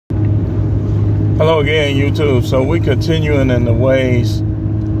Hello again, YouTube. So we continuing in the ways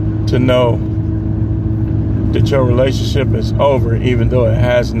to know that your relationship is over, even though it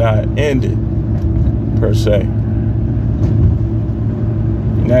has not ended, per se.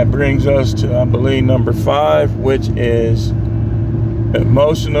 And that brings us to, I believe, number 5, which is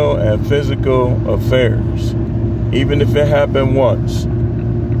emotional and physical affairs. Even if it happened once,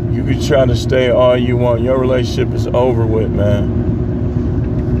 you can try to stay all you want. Your relationship is over with, man.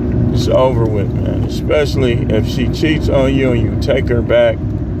 It's over with, man. Especially if she cheats on you and you take her back.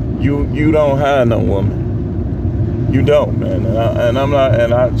 You don't have no woman. You don't,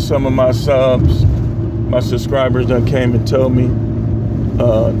 man. Some of my subs, my subscribers done came and told me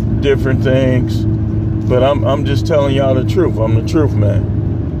different things. But I'm just telling y'all the truth. I'm the truth,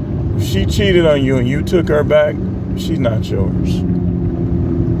 man. If she cheated on you and you took her back, she's not yours.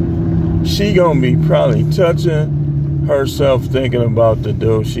 She gonna be probably touching herself thinking about the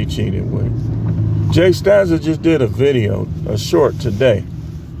dude she cheated with. Jay Stanza just did a video, a short today,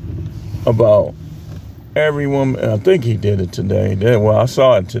 about every woman. I think he did it today. Well, I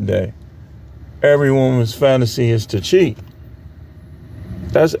saw it today. Every woman's fantasy is to cheat.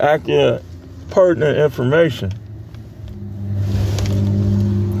 That's accurate, pertinent information.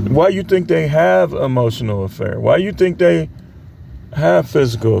 Why you think they have emotional affairs? Why you think they have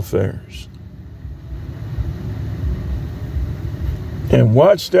physical affairs? And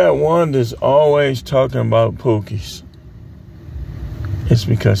watch that one that's always talking about pookies. It's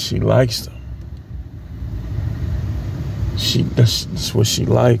because she likes them. That's what she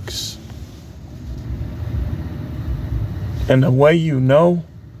likes. And the way you know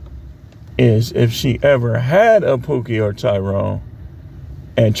is if she ever had a Pookie or Tyrone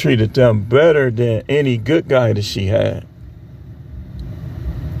and treated them better than any good guy that she had.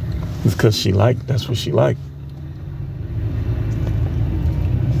 It's because that's what she liked.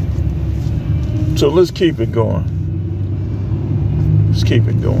 So let's keep it going. Let's keep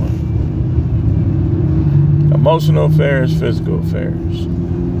it going. Emotional affairs, physical affairs.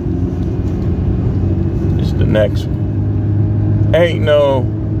 It's the next one.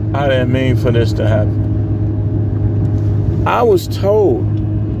 I didn't mean for this to happen. I was told,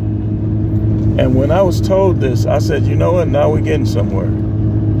 and when I was told this, I said, you know what, now we're getting somewhere.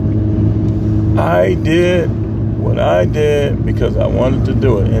 I did what I did because I wanted to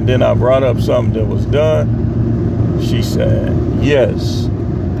do it. And then I brought up something that was done. She said, yes.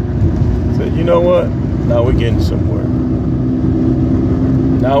 I said, you know what? Now we're getting somewhere.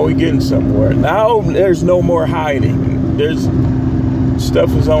 Now we're getting somewhere. Now there's no more hiding.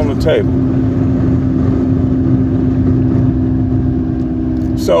 Stuff is on the table.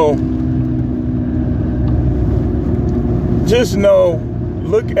 So, just know,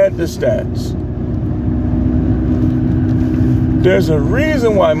 look at the stats. There's a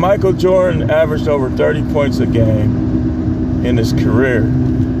reason why Michael Jordan averaged over 30 points a game in his career.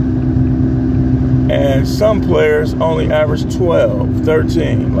 And some players only average 12,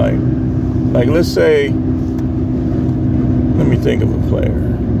 13. Like let's say, let me think of a player.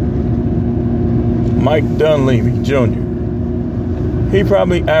 Mike Dunleavy Jr. He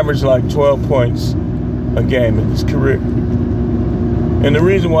probably averaged like 12 points a game in his career. And the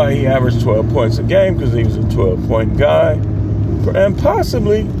reason why he averaged 12 points a game, because he was a 12-point guy. And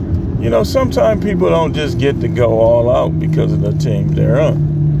possibly, sometimes people don't just get to go all out because of the team they're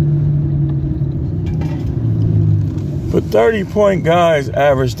on. But 30-point guys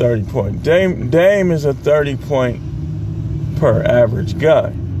average 30 points. Dame is a 30-point per average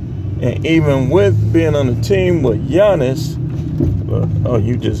guy. And even with being on the team with Giannis,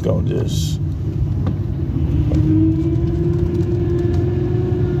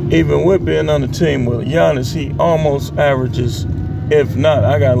 even with being on the team with Giannis, he almost averages, if not,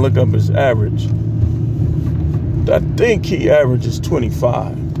 I got to look up his average. I think he averages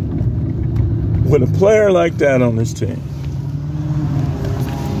 25. With a player like that on this team.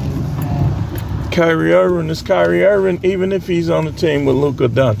 Kyrie Irving, even if he's on the team with Luka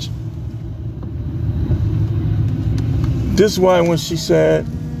Doncic. This is why when she said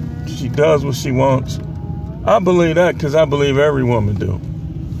she does what she wants, I believe that because I believe every woman do.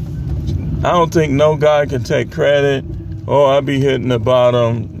 I don't think no guy can take credit. Oh, I be hitting the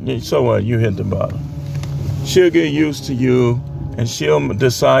bottom. So what? You hit the bottom. She'll get used to you, and she'll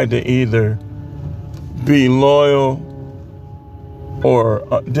decide to either be loyal or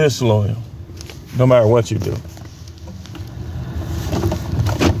disloyal, no matter what you do. Wait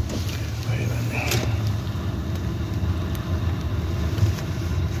a minute.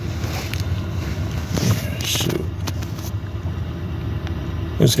 Yeah, shoot.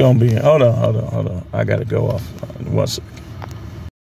 It's gonna be. Hold on. I gotta go off. 1 second.